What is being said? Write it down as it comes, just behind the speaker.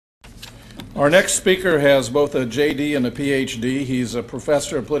Our next speaker has both a JD and a PhD. He's a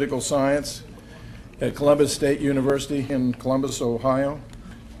professor of political science at Columbus State University in Columbus, Ohio.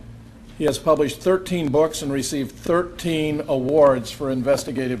 He has published 13 books and received 13 awards for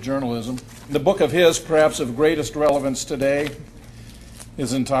investigative journalism. The book of his, perhaps of greatest relevance today,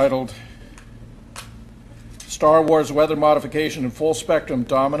 is entitled Star Wars Weather Modification and Full Spectrum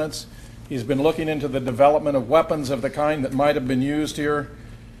Dominance. He's been looking into the development of weapons of the kind that might have been used here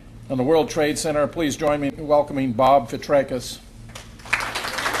on the World Trade Center. Please join me in welcoming Bob Fitrakis.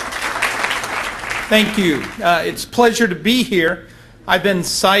 Thank you. It's a pleasure to be here. I've been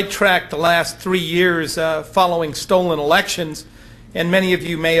sidetracked the last 3 years following stolen elections, and many of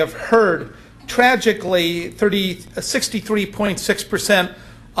you may have heard, tragically, 63.6%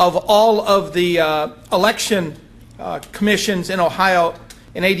 of all of the election commissions in Ohio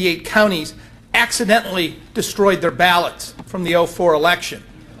in 88 counties accidentally destroyed their ballots from the '04 election,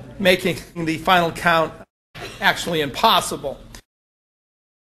 making the final count actually impossible.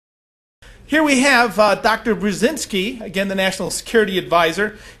 Here we have Dr. Brzezinski, again the National Security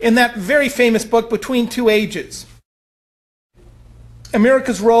Advisor, in that very famous book, Between Two Ages,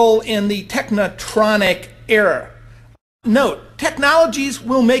 America's Role in the Technotronic Era. Note, technologies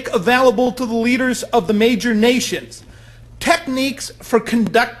will make available to the leaders of the major nations techniques for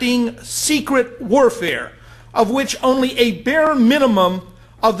conducting secret warfare, of which only a bare minimum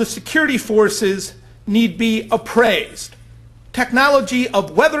of the security forces need be appraised. Technology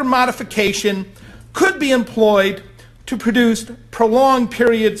of weather modification could be employed to produce prolonged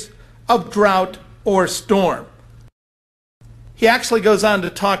periods of drought or storm. He actually goes on to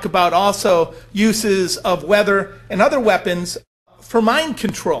talk about also uses of weather and other weapons for mind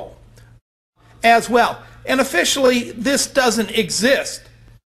control as well. And officially, this doesn't exist.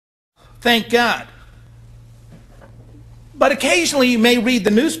 Thank God. But occasionally you may read the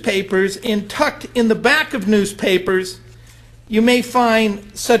newspapers, and tucked in the back of newspapers, you may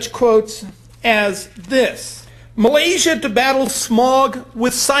find such quotes as this: Malaysia to battle smog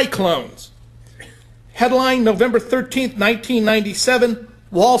with cyclones. Headline, November 13th, 1997,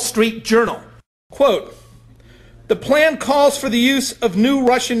 Wall Street Journal. Quote, the plan calls for the use of new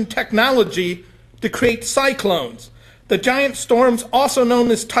Russian technology to create cyclones, the giant storms also known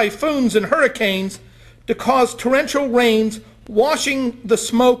as typhoons and hurricanes, to cause torrential rains washing the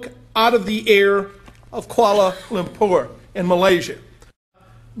smoke out of the air of Kuala Lumpur in Malaysia.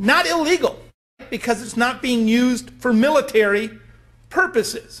 Not illegal, because it's not being used for military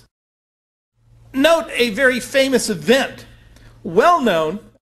purposes. Note a very famous event, well known,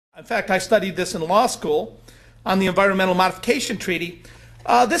 in fact I studied this in law school, on the Environmental Modification Treaty.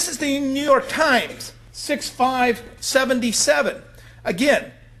 This is the New York Times, 6/5/77.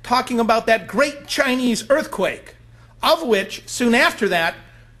 Again, talking about that great Chinese earthquake, of which, soon after that,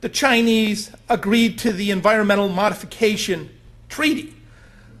 the Chinese agreed to the Environmental Modification Treaty.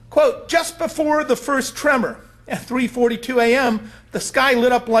 Quote, just before the first tremor, at 3:42 a.m., the sky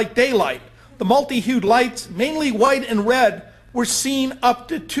lit up like daylight. The multi-hued lights, mainly white and red, were seen up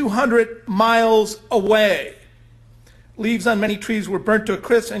to 200 miles away. Leaves on many trees were burnt to a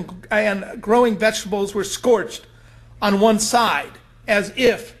crisp, and growing vegetables were scorched on one side, as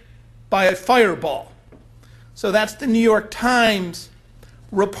if by a fireball. So that's the New York Times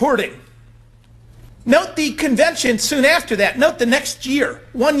reporting. Note the convention soon after that. Note the next year,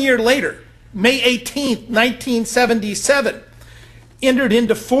 1 year later, May 18th, 1977, entered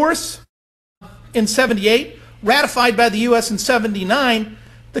into force in 78, ratified by the U.S. in 79,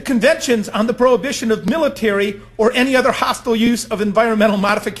 the conventions on the prohibition of military or any other hostile use of environmental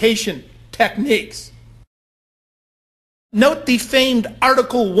modification techniques. Note the famed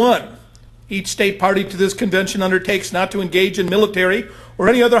Article 1. Each state party to this convention undertakes not to engage in military or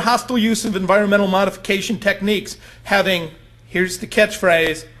any other hostile use of environmental modification techniques having, here's the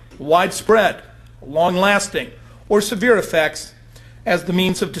catchphrase, widespread, long-lasting, or severe effects as the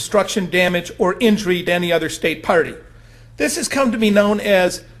means of destruction, damage, or injury to any other state party. This has come to be known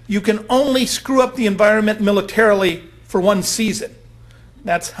as you can only screw up the environment militarily for one season.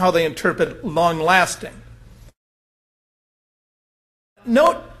 That's how they interpret long-lasting.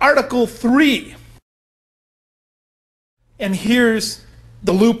 Note Article 3. And here's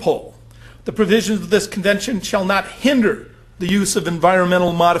the loophole. The provisions of this convention shall not hinder the use of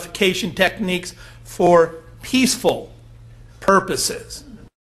environmental modification techniques for peaceful purposes.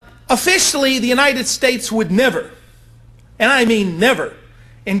 Officially, the United States would never, and I mean never,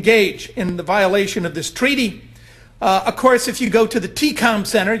 engage in the violation of this treaty. Of course, if you go to the TCOM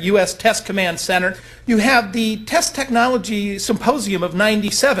Center, U.S. Test Command Center, you have the Test Technology Symposium of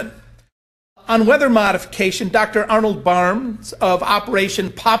 '97. On weather modification, Dr. Arnold Barnes of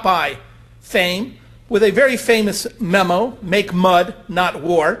Operation Popeye fame with a very famous memo, "Make mud, not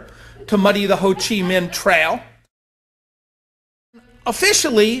war," to muddy the Ho Chi Minh Trail.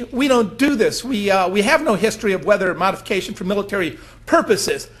 Officially, we don't do this. We have no history of weather modification for military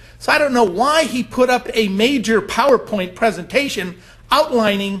purposes. So I don't know why he put up a major PowerPoint presentation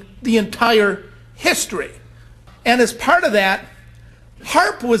outlining the entire history. And as part of that,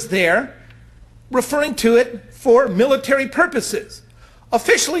 HAARP was there referring to it for military purposes.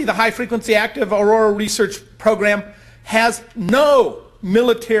 Officially, the High Frequency Active Aurora Research Program has no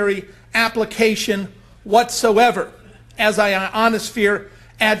military application whatsoever as ionosphere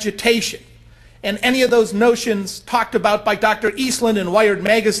agitation. And any of those notions talked about by Dr. Eastland in Wired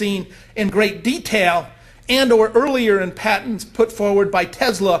magazine in great detail, and or earlier in patents put forward by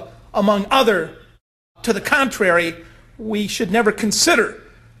Tesla, among other, to the contrary, we should never consider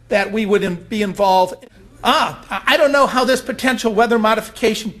that we would be involved. I don't know how this potential weather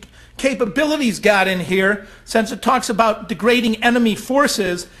modification capabilities got in here, since it talks about degrading enemy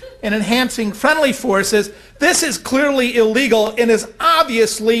forces and enhancing friendly forces. This is clearly illegal and is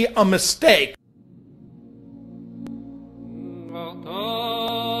obviously a mistake.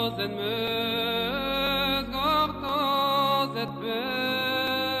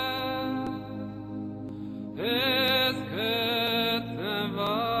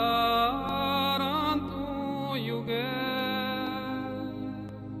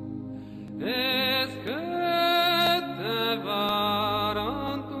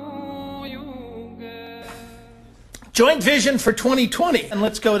 Joint vision for 2020, and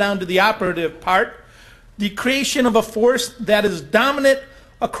let's go down to the operative part. The creation of a force that is dominant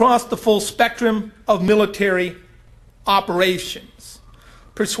across the full spectrum of military operations.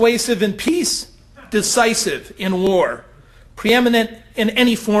 Persuasive in peace, decisive in war, preeminent in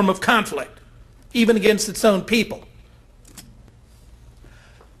any form of conflict, even against its own people.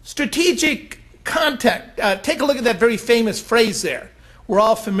 Strategic contact. Take a look at that very famous phrase there. We're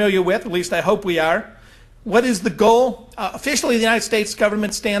all familiar with, at least I hope we are. What is the goal? Officially, the United States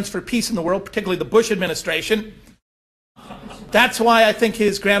government stands for peace in the world, particularly the Bush administration. That's why I think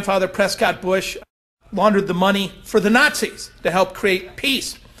his grandfather, Prescott Bush, laundered the money for the Nazis to help create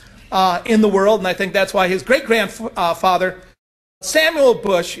peace in the world. And I think that's why his great-grandfather, Samuel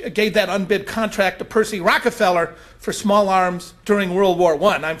Bush, gave that unbid contract to Percy Rockefeller for small arms during World War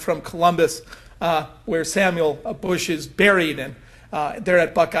I. I'm from Columbus, where Samuel Bush is buried, and there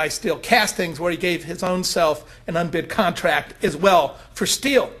at Buckeye Steel Castings, where he gave his own self an unbid contract as well for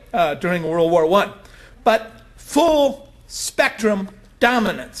steel during World War I. But full spectrum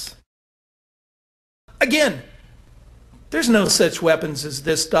dominance. Again, there's no such weapons as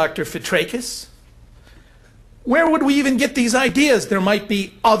this, Dr. Fitrakis. Where would we even get these ideas? There might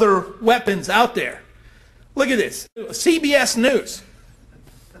be other weapons out there. Look at this, CBS News.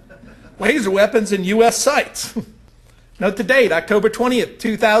 Laser weapons in U.S. sites. Note the date, October 20th,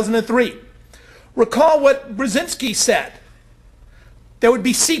 2003. Recall what Brzezinski said. There would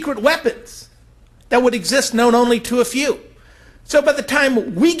be secret weapons that would exist known only to a few. So by the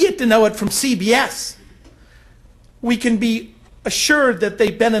time we get to know it from CBS, we can be assured that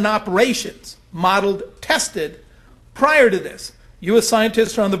they've been in operations, modeled, tested prior to this. U.S.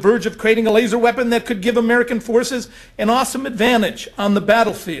 scientists are on the verge of creating a laser weapon that could give American forces an awesome advantage on the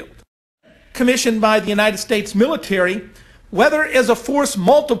battlefield. Commissioned by the United States military, weather as a force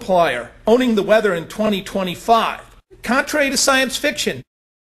multiplier, owning the weather in 2025. Contrary to science fiction,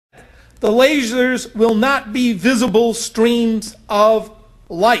 the lasers will not be visible streams of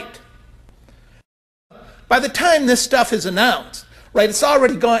light. By the time this stuff is announced, right, it's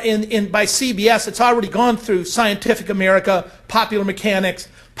already gone by CBS, it's already gone through Scientific America, Popular Mechanics,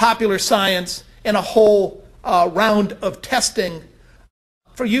 Popular Science, and a whole round of testing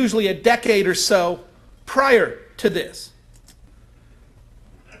for usually a decade or so prior to this.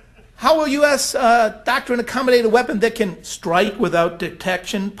 How will U.S. doctrine accommodate a weapon that can strike without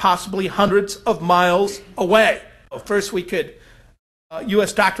detection, possibly hundreds of miles away? Well, first,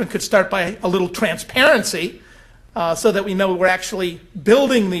 U.S. doctrine could start by a little transparency so that we know we're actually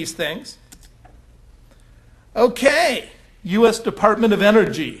building these things. Okay, U.S. Department of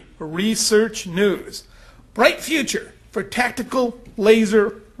Energy, Research News. Bright future for tactical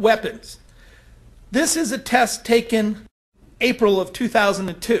laser weapons. This is a test taken April of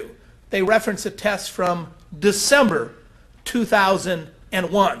 2002. They reference a test from December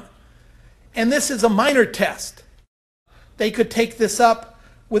 2001. And this is a minor test. They could take this up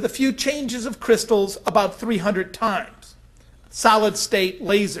with a few changes of crystals about 300 times. Solid state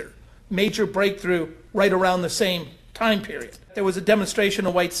laser, major breakthrough right around the same time period. There was a demonstration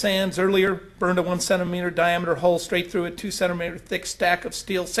of white sands earlier, burned a 1 centimeter diameter hole straight through a 2 centimeter thick stack of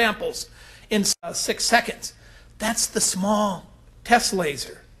steel samples in 6 seconds. That's the small test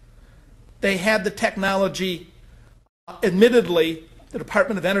laser. They had the technology, admittedly, the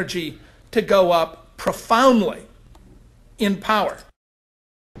Department of Energy, to go up profoundly in power.